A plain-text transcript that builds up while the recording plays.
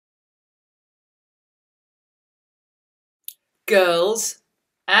Girls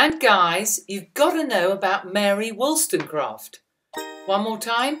and guys, you've got to know about Mary Wollstonecraft. One more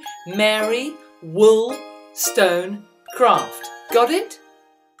time, Mary Wollstonecraft. Got it?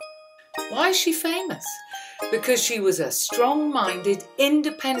 Why is she famous? Because she was a strong-minded,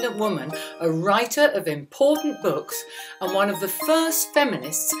 independent woman, a writer of important books, and one of the first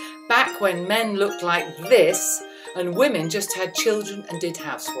feminists back when men looked like this and women just had children and did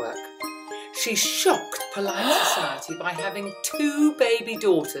housework. She shocked polite society by having 2 baby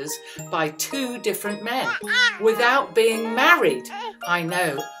daughters by 2 different men without being married. I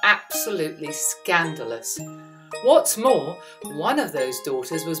know, absolutely scandalous. What's more, one of those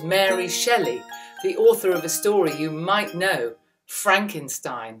daughters was Mary Shelley, the author of a story you might know,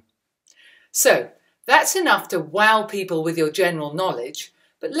 Frankenstein. So, that's enough to wow people with your general knowledge,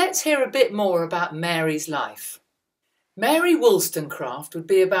 but let's hear a bit more about Mary's life. Mary Wollstonecraft would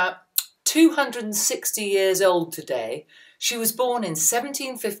be about 260 years old today. She was born in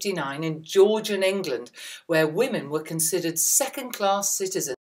 1759 in Georgian England, where women were considered second-class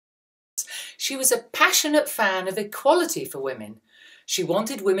citizens. She was a passionate fan of equality for women. She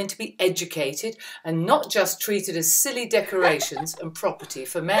wanted women to be educated and not just treated as silly decorations and property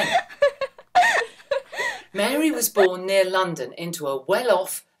for men. Mary was born near London into a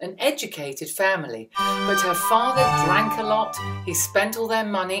well-off and educated family, but her father drank a lot, he spent all their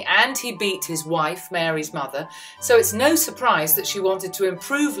money and he beat his wife, Mary's mother, so it's no surprise that she wanted to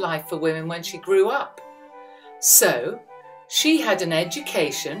improve life for women when she grew up. So, she had an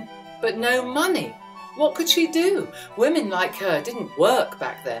education, but no money. What could she do? Women like her didn't work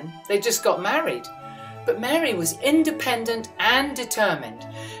back then, they just got married. But Mary was independent and determined.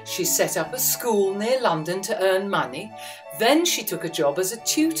 She set up a school near London to earn money. Then she took a job as a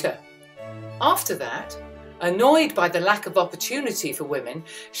tutor. After that, annoyed by the lack of opportunity for women,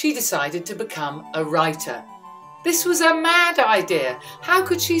 she decided to become a writer. This was a mad idea. How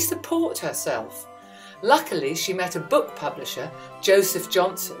could she support herself? Luckily, she met a book publisher, Joseph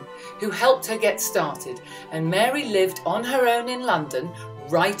Johnson, who helped her get started, and Mary lived on her own in London,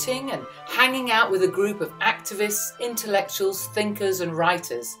 writing and hanging out with a group of activists, intellectuals, thinkers and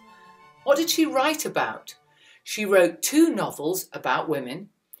writers. What did she write about? She wrote 2 novels about women,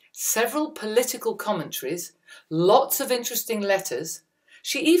 several political commentaries, lots of interesting letters.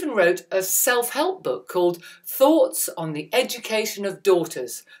 She even wrote a self-help book called Thoughts on the Education of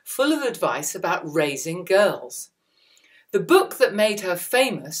Daughters, full of advice about raising girls. The book that made her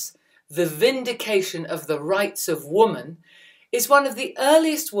famous, The Vindication of the Rights of Woman, is one of the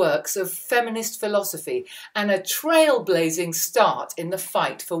earliest works of feminist philosophy and a trailblazing start in the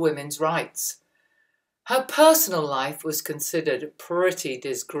fight for women's rights. Her personal life was considered pretty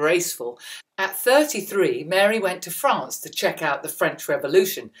disgraceful. At 33, Mary went to France to check out the French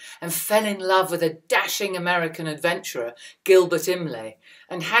Revolution and fell in love with a dashing American adventurer, Gilbert Imlay,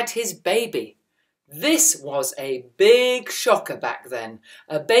 and had his baby. This was a big shocker back then,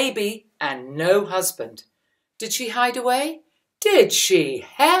 a baby and no husband. Did she hide away? Did she?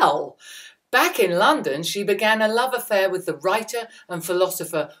 Hell! Back in London, she began a love affair with the writer and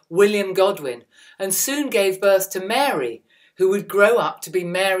philosopher William Godwin and soon gave birth to Mary, who would grow up to be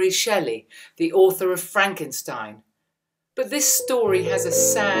Mary Shelley, the author of Frankenstein. But this story has a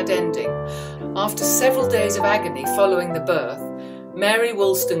sad ending. After several days of agony following the birth, Mary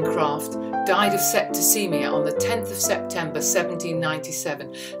Wollstonecraft died of septicemia on the 10th of September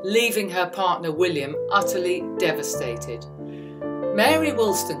 1797, leaving her partner William utterly devastated. Mary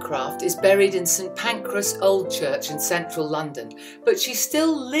Wollstonecraft is buried in St Pancras Old Church in central London, but she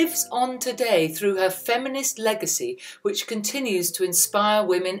still lives on today through her feminist legacy, which continues to inspire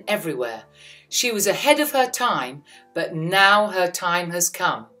women everywhere. She was ahead of her time, but now her time has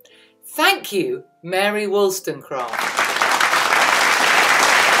come. Thank you, Mary Wollstonecraft.